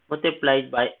multiplied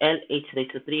by LH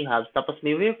raised to 3 halves. Tapos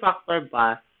may wear factor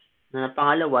pa na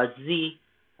pangalawa, Z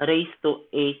raised to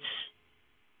H,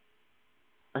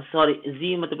 Z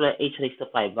multiplied by H raised to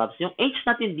 5 halves. Yung H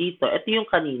natin dito, ito yung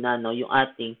kanina, no, yung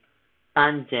ating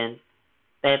tangent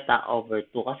theta over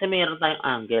 2. Kasi mayroon tayong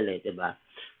angle diba?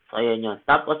 So, ayan yun.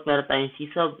 Tapos, meron tayong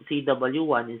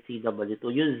CW1 and CW2.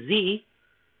 Yung Z,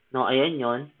 no, ayan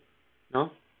yun,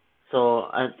 no? So,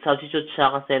 substitute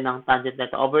siya kasi ng tangent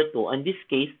theta over 2. In this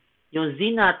case, yung Z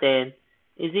natin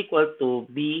is equal to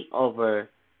B over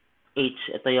H.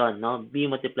 Ito yon, no? B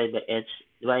multiplied by H.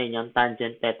 Diba yun yung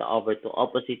tangent theta over 2.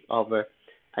 Opposite over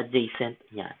adjacent.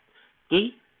 Yan.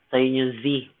 Okay? So, yun yung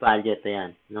Z value. Ito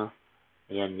yan, no?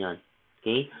 Ayan yun.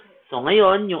 Okay? So,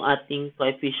 ngayon, yung ating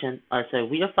coefficient, or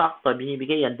sorry, wear factor,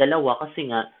 binibigay yan, dalawa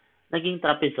kasi nga, naging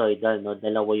trapezoidal, no?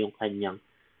 Dalawa yung kanyang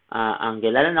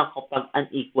angle. Lalo na kapag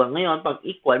unequal. Ngayon, pag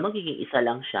equal, magiging isa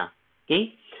lang siya.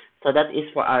 Okay? So, that is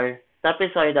for our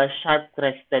trapezoidal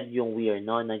sharp-crested yung weir,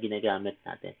 no, na ginagamit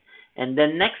natin. And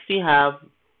then, next we have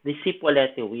the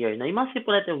Cipolletti weir. Now, yung mga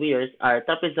Cipolletti weirs are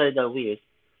trapezoidal weirs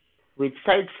with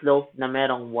side slope na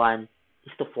merong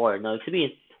 1:4. No? Ibig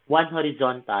sabihin, 1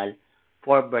 horizontal,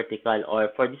 4 vertical.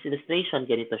 Or for this illustration,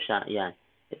 ganito siya. Ayan.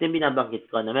 Ito yung binabanggit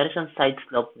ko, na meron siyang side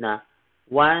slope na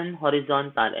 1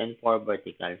 horizontal and 4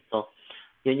 vertical. So,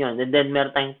 yun yun. And then,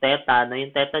 meron tayong theta. No?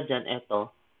 Yung theta dyan, ito.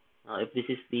 If this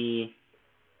is the,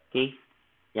 okay,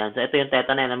 yan. So, ito yung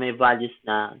theta na yan, na may values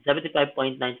na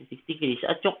 75.96 degrees.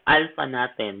 At yung alpha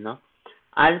natin, no?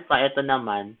 Alpha, ito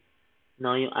naman,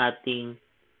 no, yung ating,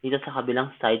 dito sa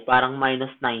kabilang side, parang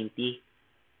minus 90.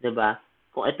 Diba?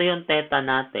 Kung ito yung theta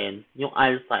natin, yung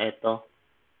alpha, ito.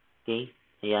 Okay?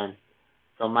 Ayan.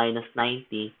 So, minus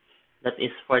 90. That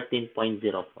is 14.04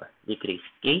 degrees.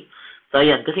 Okay? So,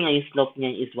 ayan. Kasi nga yung slope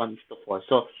niya is 1:4.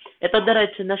 So, ito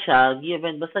diretso na siya.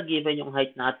 Basta given yung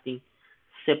height na ating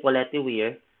Cipolletti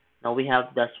weir. Now, we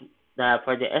have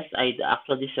for the SI, the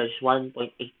actual discharge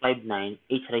 1.859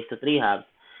 H raised to 3 halves.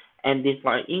 And then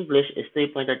for English is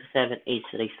 3.37 H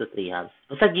raised to 3 halves.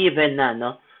 Basta given na,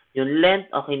 no? Yung length,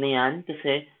 okay na yan.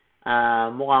 Kasi,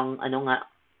 mukhang,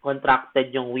 contracted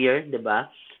yung weir, di ba?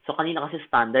 So, kanina kasi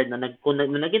standard, no? Kung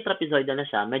naging trapezoidal na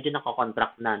siya, medyo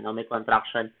nakakontract na, no? May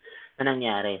contraction na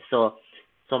nangyari. So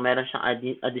meron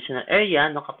siyang additional area,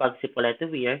 no? Kapag Cipolletti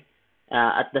weir,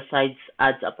 at the sides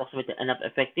adds approximately enough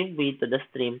effective weight to the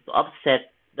stream to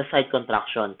offset the side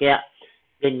contraction. Kaya,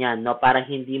 ganyan, no? Para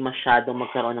hindi masyadong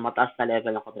magkaroon ng mataas na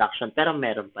level ng contraction, pero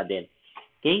meron pa din.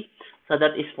 Okay? So,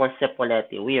 that is for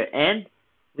Cipolletti weir. And,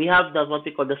 we have what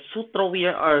we call the Sutro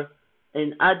weir, or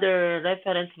in other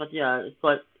reference material,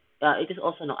 it is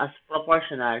also known as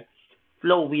proportional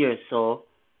flow weir. So,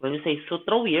 when we say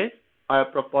Sutro weir, or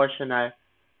proportional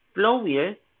flow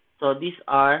weir, so these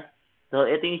are, so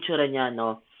ito yung itsura niya,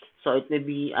 no? So, it may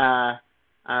be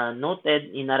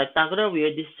noted in a rectangular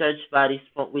weir, discharge varies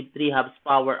with 3 halves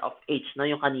power of H, no?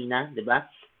 Yung kanina, di ba?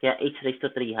 Kaya H raised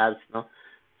to 3 halves, no?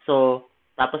 So,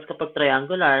 tapos kapag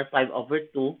triangular,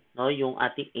 5/2, no? Yung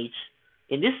ating H.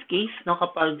 In this case, no,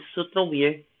 kapag Sutro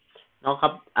weir, no,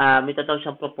 may tatawag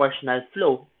siyang proportional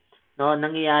flow, no?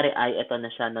 Nangyayari ay, ito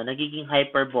na siya, no? Nagiging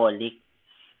hyperbolic,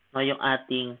 no? Yung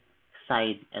ating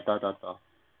side, ito.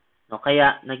 No,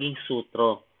 kaya naging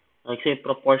sutro. No, kasi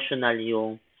proportional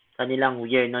yung kanilang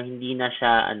weir, no, hindi na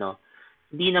siya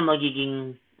hindi na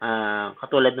magiging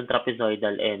katulad ng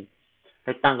trapezoidal and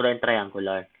rectangular and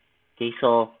triangular. Okay,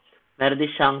 so meron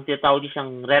din siyang tinatawag din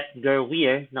siyang Röttger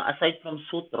weir. Now, aside from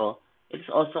sutro, it's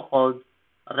also called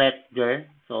Röttger.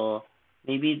 So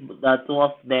maybe the two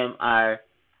of them are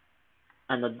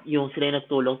yung sila yung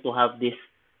nagtulong to have this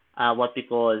what we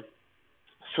call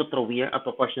Sutro weir, a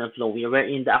proportional flow weir,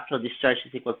 wherein the actual discharge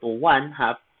is equal to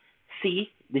 1/2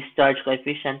 C, discharge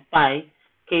coefficient pi,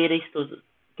 K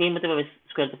multiplied by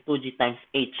square root of 2G times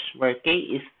H, where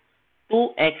K is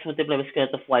 2X multiplied by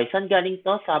square root of Y. Saan galing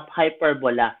to? Sa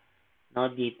hyperbola. No,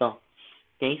 dito.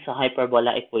 Okay, so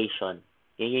hyperbola equation.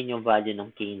 Okay, yun yung value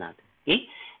ng K natin.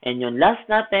 Okay? And yung last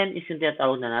natin is yung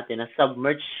tinatawag na natin na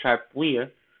submerged sharp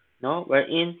weir, no,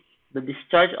 wherein the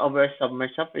discharge over a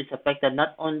submerged sharp is affected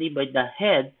not only by the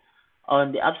head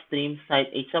on the upstream side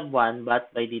H sub 1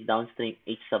 but by the downstream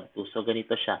H sub 2. So,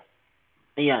 ganito siya.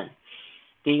 Ayan.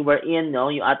 Okay, wherein, no,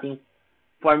 yung ating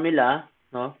formula,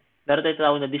 no, meron tayo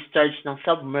tawag na discharge ng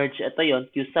submerged. Ito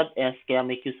yon, Q sub S, kaya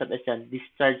may Q sub S yan,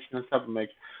 discharge ng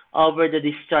submerged over the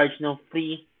discharge ng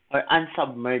free or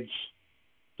unsubmerged.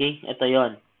 Okay, ito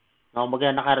yon. no,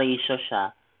 naka-ratio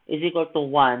siya, is equal to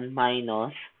 1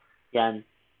 minus, yan,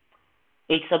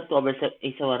 h sub 2 over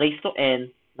h sub 1 raised to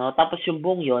n, no? Tapos yung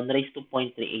buong yon raised to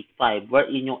 0.385,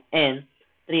 wherein yung n,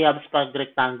 3 halves pag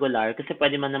rectangular, kasi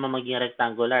pwede man naman maging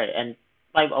rectangular, and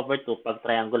 5 over 2 pag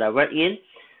triangular, wherein,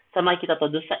 sa makikita to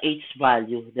doon sa h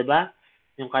value, di ba?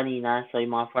 Yung kanina, so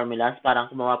yung mga formulas, parang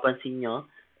kung mapapansin nyo,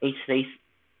 h,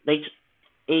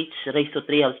 h raised to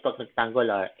 3 halves pag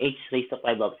rectangular, h raised to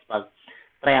 5 halves pag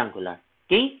triangular.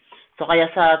 Okay? So,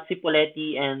 kaya sa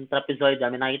Cipolleti and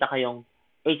trapezoidal, may nakita kayong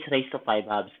h raised to 5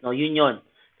 halves. No, yun yun.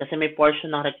 Kasi may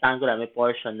portion ng rectangular, may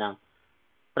portion ng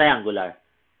triangular.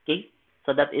 Okay?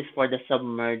 So, that is for the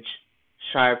submerged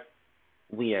sharp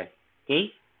weir.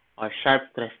 Okay? Or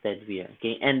sharp-crested weir.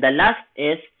 Okay? And the last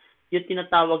is, yung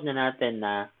tinatawag na natin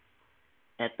na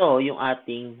ito, yung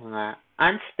ating mga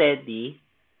unsteady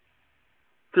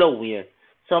flow weir.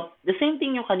 So, the same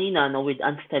thing yung kanina, no, with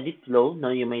unsteady flow,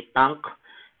 no, yung may tank,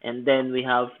 and then we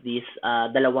have these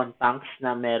dalawang tanks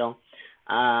na merong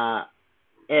uh,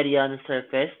 area ng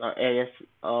surface or areas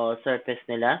surface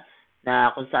nila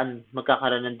na kung saan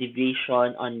magkakaroon ng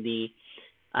deviation on the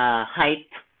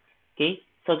height. Okay?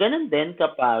 So, ganun din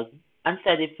kapag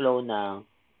unsteady flow ng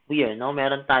weir, no?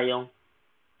 Meron tayong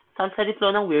sa unsteady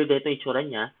flow ng weir, dito itsura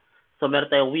niya. So, meron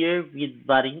tayong weir with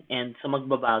varying end, so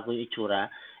magbabago yung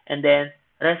itsura. And then,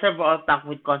 reservoir tank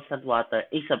with constant water,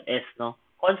 A sub S, no?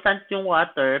 Constant yung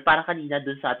water, para kanina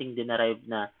dun sa ating dinerive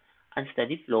na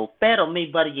unsteady flow, pero may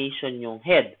variation yung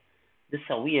head dun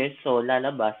sa weir. So,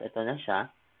 lalabas, ito na siya.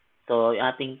 So, yung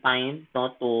ating time,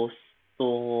 no, to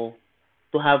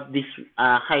to have this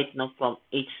height, no, from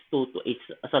H2 to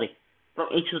from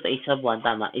H2 to H sub 1,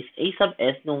 tama, is A sub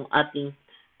S nung ating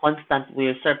constant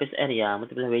weir surface area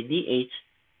multiplied by DH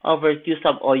over Q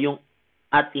sub O yung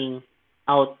ating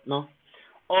out, no?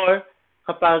 Or,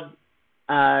 kapag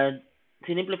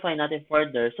sinimplify natin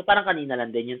further, so parang kanina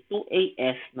lang din, yung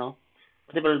 2AS, no?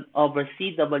 Multiplied over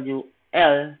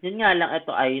CWL, yun nga lang,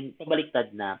 ito ay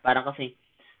pabaliktad na. Parang kasi,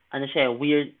 ano siya,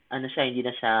 weird, ano siya, hindi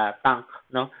na siya tank,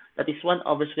 no? That is 1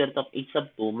 over square root of H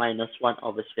sub 2 minus 1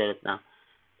 over square root ng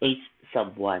H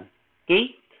sub 1.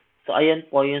 Okay? So, ayan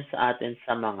po yun sa atin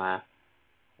sa mga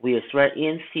weirs,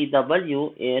 wherein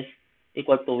CW is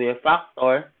equal to weir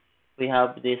factor. We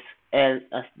have this L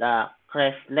as the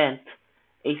crest length,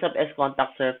 A sub S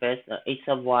contact surface, H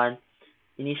sub 1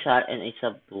 initial, and H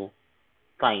sub 2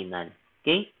 final.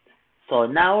 Okay? So,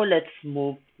 now let's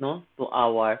move, no, to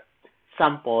our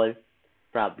sample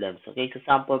problems. Okay? So,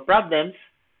 sample problems,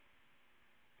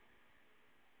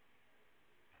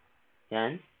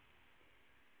 yan.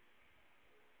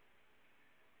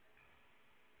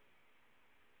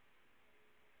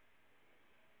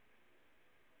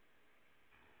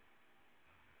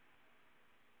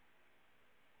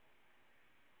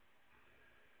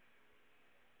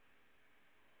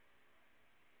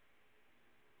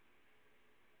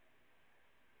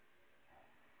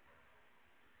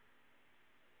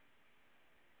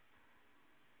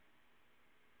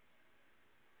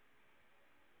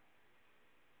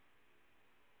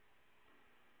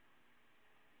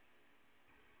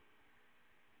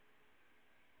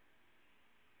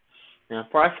 Now,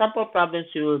 for our sample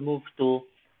problems, we will move to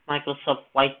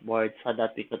Microsoft Whiteboard so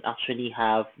that we could actually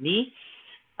have the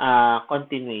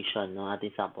continuation ng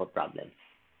ating sample problems.